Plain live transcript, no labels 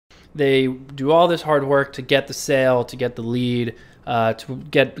they do all this hard work to get the sale, to get the lead, to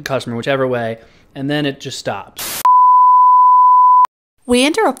get the customer, whichever way, and then it just stops. We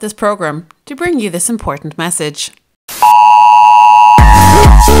interrupt this program to bring you this important message.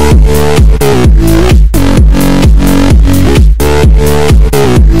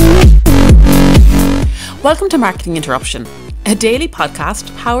 Welcome to Marketing Interruption, a daily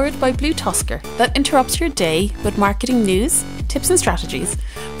podcast powered by BlueTuskr that interrupts your day with marketing news, tips and strategies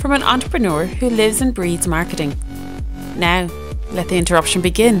from an entrepreneur who lives and breathes marketing. Now, let the interruption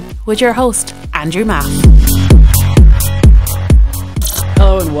begin with your host, Andrew Maff.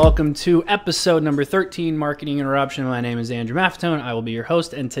 Hello and welcome to episode number 13, Marketing Interruption. My name is Andrew Maff. I will be your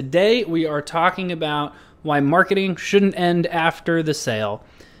host, and today we are talking about why marketing shouldn't end after the sale.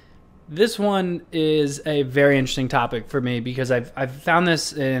 This one is a very interesting topic for me because I've found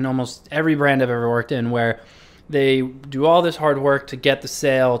this in almost every brand I've ever worked in, where they do all this hard work to get the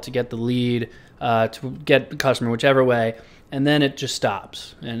sale, to get the lead, to get the customer, whichever way, and then it just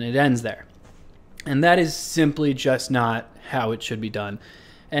stops and it ends there. And that is simply just not how it should be done.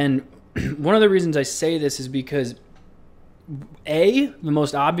 And one of the reasons I say this is because the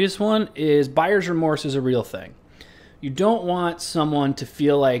most obvious one is buyer's remorse is a real thing. You don't want someone to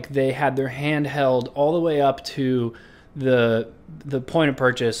feel like they had their hand held all the way up to the point of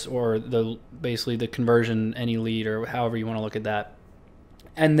purchase, or basically the conversion, any lead, or however you want to look at that,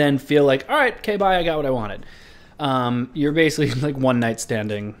 and then feel like, all right, okay, bye, I got what I wanted. You're basically like one night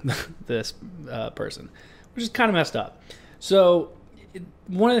standing this person, which is kind of messed up. So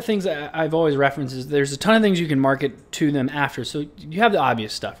one of the things that I've always referenced is there's a ton of things you can market to them after. So you have the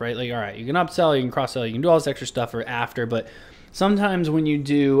obvious stuff, right? Like, all right, you can upsell, you can cross-sell, you can do all this extra stuff for after. But sometimes when you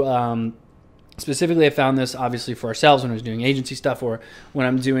do, specifically I found this obviously for ourselves when I was doing agency stuff, or when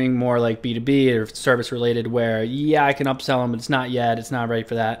I'm doing more like B2B or service related, where, yeah, I can upsell them, but it's not yet, it's not ready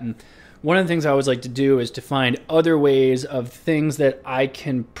for that. And one of the things I always like to do is to find other ways of things that I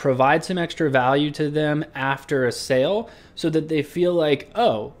can provide some extra value to them after a sale, so that they feel like,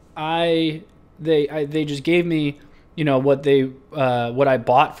 oh, they just gave me, what I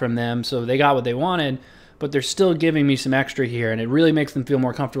bought from them, so they got what they wanted, but they're still giving me some extra here, and it really makes them feel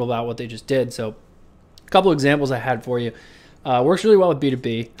more comfortable about what they just did. So a couple examples I had for you. Works really well with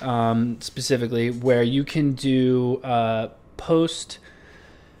B2B, specifically, where you can do post.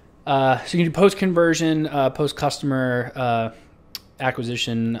 So you can do post-conversion, post-customer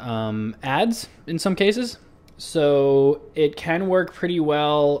acquisition ads in some cases. So it can work pretty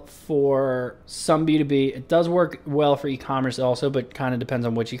well for some B2B. It does work well for e-commerce also, but kind of depends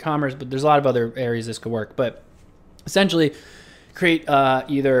on which e-commerce. But there's a lot of other areas this could work. But essentially, create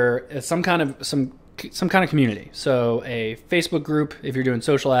either some kind of community. So a Facebook group if you're doing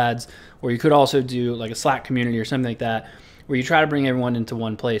social ads, or you could also do like a Slack community or something like that, where you try to bring everyone into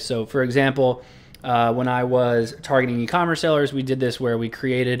one place. So for example, when I was targeting e-commerce sellers, we did this where we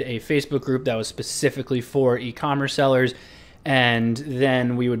created a Facebook group that was specifically for e-commerce sellers, and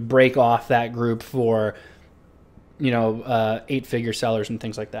then we would break off that group for, 8-figure sellers and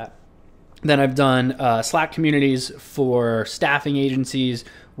things like that. Then I've done Slack communities for staffing agencies,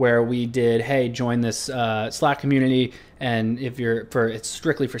 where we did, hey, join this Slack community, and it's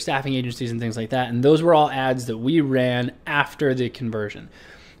strictly for staffing agencies and things like that. And those were all ads that we ran after the conversion.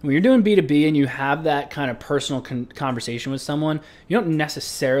 When you're doing B2B and you have that kind of personal conversation with someone, you don't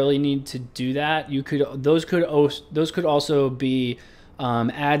necessarily need to do that. Those could also be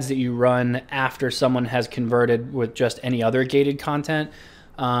ads that you run after someone has converted with just any other gated content.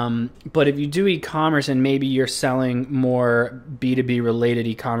 But if you do e-commerce and maybe you're selling more B2B related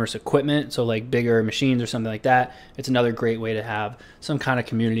e-commerce equipment, so like bigger machines or something like that, it's another great way to have some kind of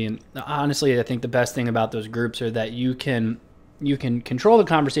community. And honestly, I think the best thing about those groups are that you can control the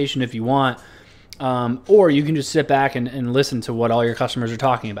conversation if you want, or you can just sit back and listen to what all your customers are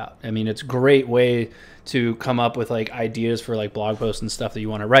talking about. I mean, it's a great way to come up with like ideas for like blog posts and stuff that you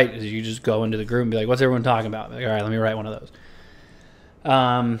want to write, is you just go into the group and be like, what's everyone talking about? Like, all right, let me write one of those.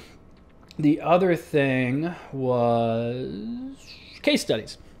 The other thing was case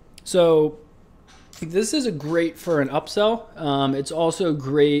studies. So this is great for an upsell. It's also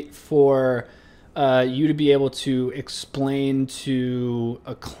great for you to be able to explain to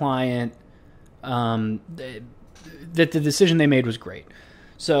a client that the decision they made was great.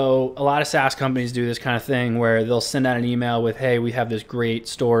 So a lot of SaaS companies do this kind of thing where they'll send out an email with, hey, we have this great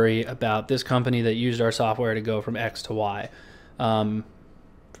story about this company that used our software to go from X to Y.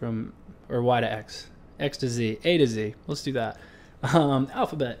 Or Y to X, X to Z, A to Z. Let's do that.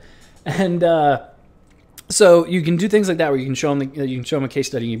 Alphabet. And so you can do things like that where you can show them a case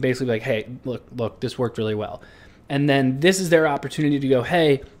study. And you basically be like, hey, look, this worked really well. And then this is their opportunity to go,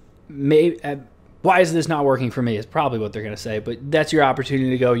 hey, why is this not working for me is probably what they're going to say, but that's your opportunity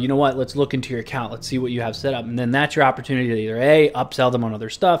to go, you know what, let's look into your account. Let's see what you have set up. And then that's your opportunity to either A, upsell them on other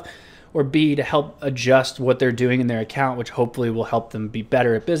stuff, or B, to help adjust what they're doing in their account, which hopefully will help them be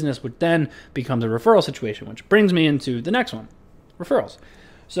better at business, which then becomes a referral situation, which brings me into the next one, referrals.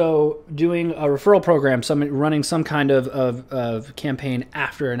 So doing a referral program, running some kind of campaign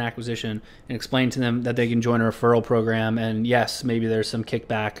after an acquisition, and explain to them that they can join a referral program. And yes, maybe there's some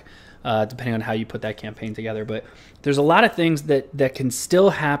kickback depending on how you put that campaign together. But there's a lot of things that can still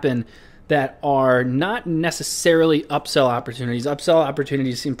happen that are not necessarily upsell opportunities. Upsell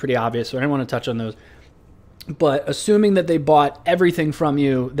opportunities seem pretty obvious, so I don't want to touch on those. But assuming that they bought everything from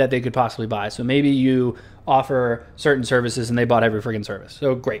you that they could possibly buy. So maybe you offer certain services and they bought every freaking service.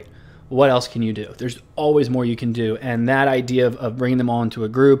 So great. What else can you do? There's always more you can do. And that idea of bringing them all into a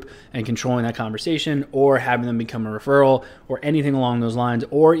group and controlling that conversation, or having them become a referral, or anything along those lines,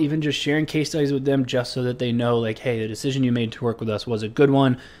 or even just sharing case studies with them just so that they know, like, hey, the decision you made to work with us was a good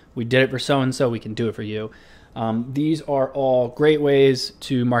one. We did it for so-and-so. We can do it for you. These are all great ways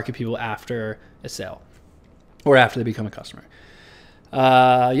to market people after a sale or after they become a customer.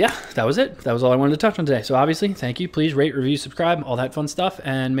 Yeah, that was it. That was all I wanted to touch on today. So obviously, thank you. Please rate, review, subscribe, all that fun stuff.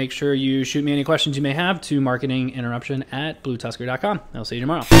 And make sure you shoot me any questions you may have to marketinginterruption@BlueTuskr.com. I'll see you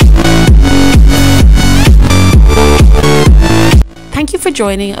tomorrow. Thank you for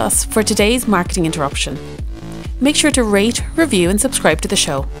joining us for today's Marketing Interruption. Make sure to rate, review and subscribe to the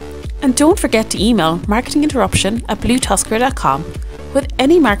show. And don't forget to email marketinginterruption@BlueTuskr.com with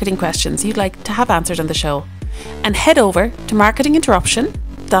any marketing questions you'd like to have answered on the show. And head over to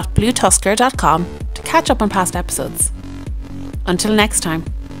marketinginterruption.bluetuskr.com to catch up on past episodes. Until next time,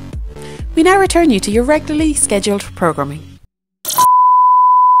 we now return you to your regularly scheduled programming.